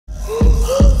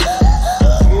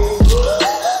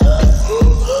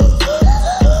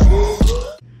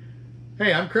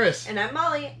Chris. And I'm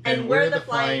Molly. And we're the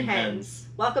Flying Hens.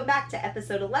 Welcome back to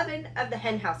episode 11 of the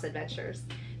HenHouse Adventures.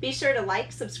 Be sure to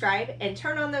like, subscribe, and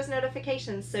turn on those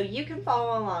notifications so you can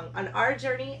follow along on our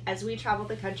journey as we travel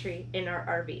the country in our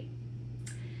RV.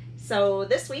 So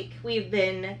this week we've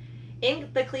been in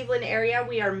the Cleveland area.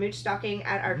 We are moochdocking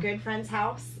at our good friend's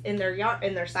house in their yard,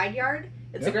 in their side yard.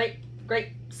 It's a great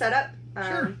setup.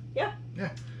 Sure. Yeah.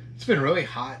 It's been really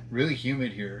hot, really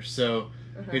humid here, so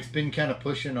it's been kind of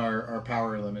pushing our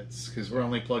power limits because we're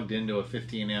only plugged into a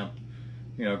 15 amp,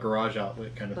 garage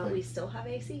outlet kind of thing. But we still have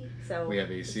AC, so we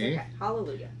have AC. Okay.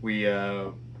 Hallelujah. We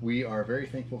are very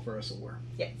thankful for our solar.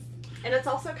 Yes, and it's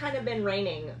also kind of been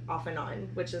raining off and on,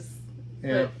 which is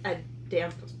a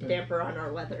damper on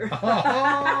our weather.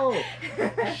 Oh,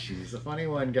 she's a funny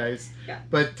one, guys. Yeah.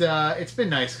 But it's been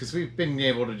nice because we've been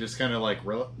able to just kind of like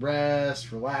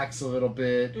rest, relax a little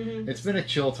bit. It's been a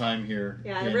chill time here.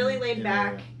 Yeah, really laid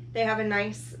back. They have a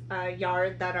nice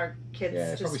yard that our kids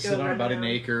just probably go sit on run about around. an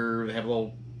acre. They have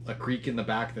a creek in the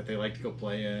back that they like to go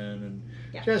play in, and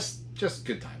just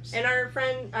good times. And our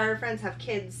friends have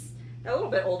kids a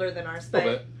little bit older than ours,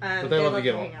 but they love to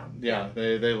get hang out. Yeah,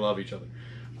 they love each other.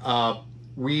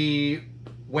 We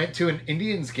went to an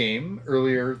Indians game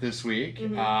earlier this week.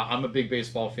 I'm a big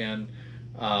baseball fan.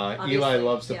 Eli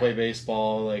loves to play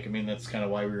baseball. That's kind of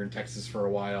why we were in Texas for a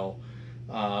while.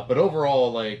 But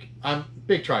overall, I'm a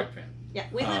big Tribe fan. Yeah,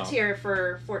 we lived here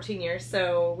for 14 years,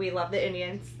 so we love the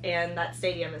Indians, and that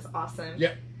stadium is awesome.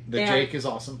 Yep, Jake is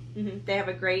awesome. They have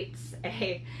a great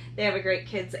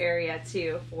kids area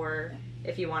too for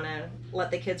if you want to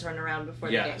let the kids run around before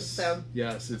the game. So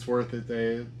yes, it's worth it.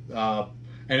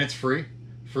 And it's free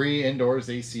indoors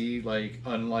AC,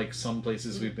 unlike some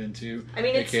places we've been to.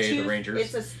 It's the Rangers.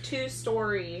 It's a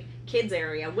 2-story kids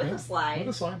area with a slide. With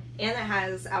a slide. And it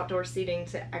has outdoor seating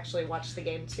to actually watch the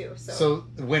game too. So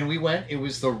when we went, it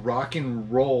was the Rock and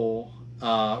Blast.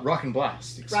 Rock and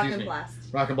Blast.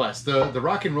 Rock and Blast. The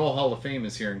Rock and Roll Hall of Fame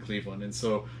is here in Cleveland, and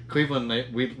so Cleveland,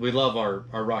 we love our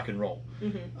rock and roll.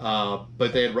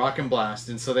 But they had Rock and Blast,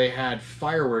 and so they had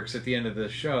fireworks at the end of the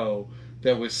show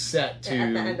that was set to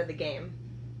at the end of the game.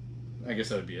 I guess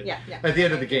that would be it. Yeah. At the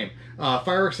end of the game.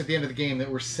 Fireworks at the end of the game that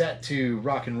were set to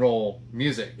rock and roll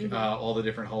music. All the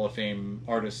different Hall of Fame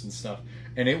artists and stuff.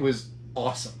 And it was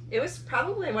awesome. It was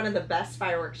probably one of the best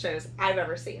fireworks shows I've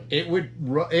ever seen. It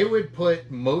would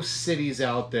put most cities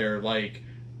out there,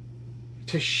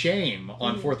 to shame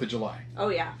on 4th of July. Oh,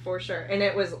 yeah, for sure. And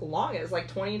it was long. It was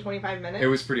 20, 25 minutes. It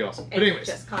was pretty awesome. And but anyways.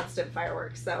 Just constant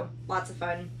fireworks. So, lots of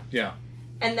fun. Yeah.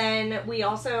 And then we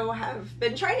also have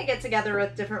been trying to get together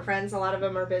with different friends. A lot of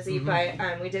them are busy,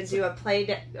 but we did do a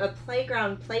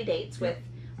playground play dates with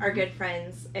our good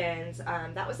friends, and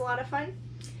that was a lot of fun.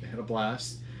 They had a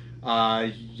blast.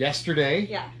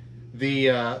 Yesterday,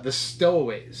 the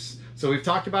stowaways. So we've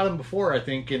talked about them before, I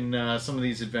think, in some of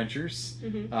these adventures.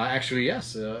 Actually,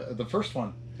 yes, the first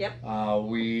one. Yep.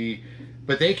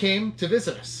 But they came to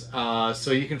visit us.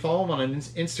 So you can follow them on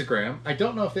Instagram. I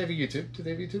don't know if they have a YouTube. Do they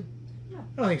have YouTube? I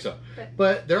don't think so.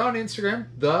 But they're on Instagram,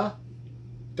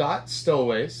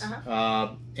 the.stowaways.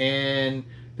 And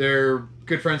they're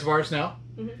good friends of ours now.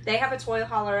 They have a toy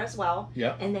hauler as well.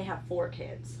 Yeah. And they have 4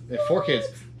 kids. They have 4 kids.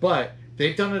 But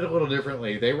they've done it a little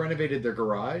differently. They renovated their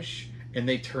garage, and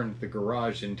they turned the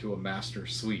garage into a master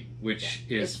suite, which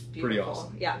is pretty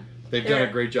awesome. Yeah. They've done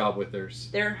a great job with theirs.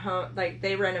 Their home,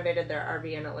 they renovated their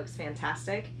RV, and it looks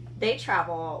fantastic. They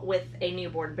travel with a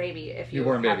newborn baby. If you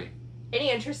have any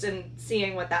interest in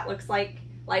seeing what that looks like,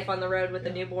 life on the road with a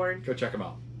newborn, go check them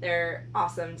out. They're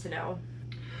awesome to know.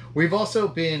 We've also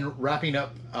been wrapping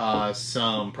up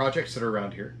some projects that are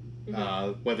around here,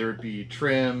 whether it be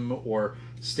trim or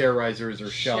stair risers or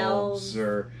shelves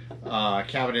or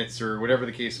cabinets or whatever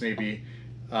the case may be.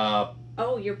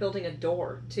 Oh, you're building a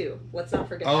door too. Let's not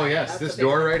forget. Oh yes, this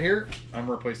door right here,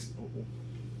 I'm replacing.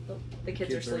 Oh, the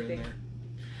kids are sleeping. In there,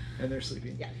 and they're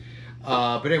sleeping. Yeah.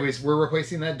 But anyways, we're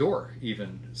replacing that door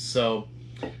even. So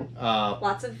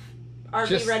lots of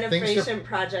RV renovation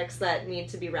projects that need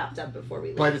to be wrapped up before we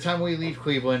leave. By the time we leave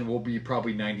Cleveland, we'll be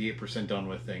probably 98% done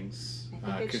with things.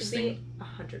 I think it should be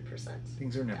 100%.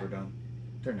 Things are never done.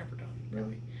 They're never done,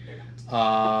 really. They're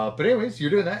not. But anyways, you're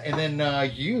doing that, and then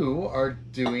you are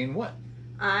doing what?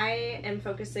 I am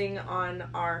focusing on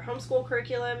our homeschool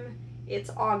curriculum. It's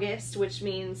August, which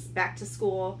means back to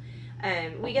school.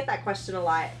 We get that question a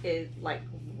lot,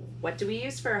 what do we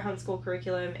use for our homeschool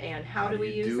curriculum and how do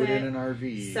we use it? Do it in an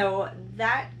RV. So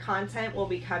that content will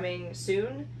be coming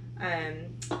soon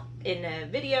in a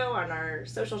video on our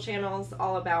social channels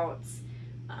all about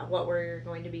what we're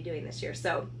going to be doing this year.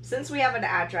 So since we have an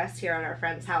address here at our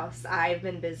friend's house, I've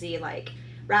been busy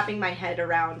wrapping my head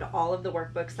around all of the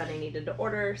workbooks that I needed to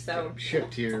order. So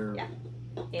shipped here. Yeah.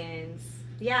 And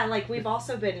yeah, like we've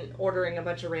also been ordering a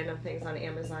bunch of random things on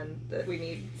Amazon that we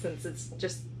need, since it's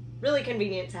just really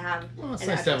convenient to have. Well, it's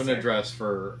nice to have an address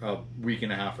for a week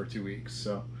and a half or 2 weeks.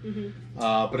 So,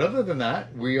 but other than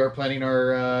that, we are planning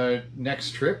our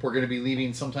next trip. We're going to be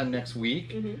leaving sometime next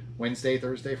week, Wednesday,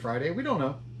 Thursday, Friday. We don't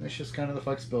know. That's just kind of the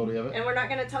flexibility of it. And we're not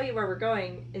going to tell you where we're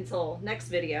going until next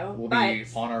video. We'll be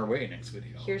on our way next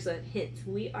video. Here's a hint: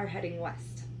 we are heading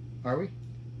west. Are we?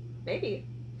 Maybe.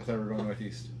 I thought we were going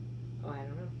northeast. Oh, I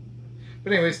don't know.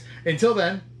 But anyways, until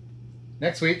then,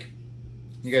 next week,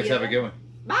 you guys have a good one.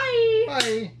 Bye!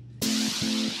 Bye!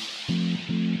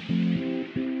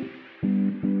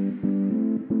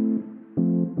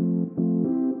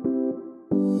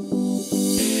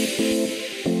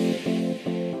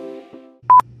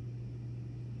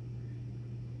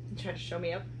 You trying to show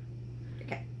me up?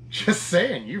 Okay. Just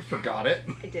saying, you forgot it.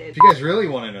 I did. If you guys really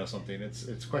want to know something, it's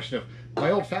a question of,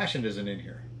 my old fashioned isn't in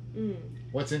here.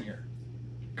 What's in here?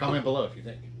 Comment below if you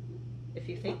think. If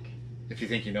you think. If you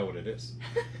think you know what it is.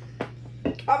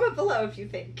 Comment below if you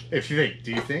think. If you think.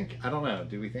 Do you think? I don't know.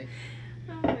 Do we think?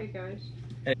 Oh my gosh.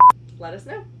 And let us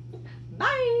know.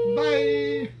 Bye!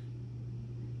 Bye!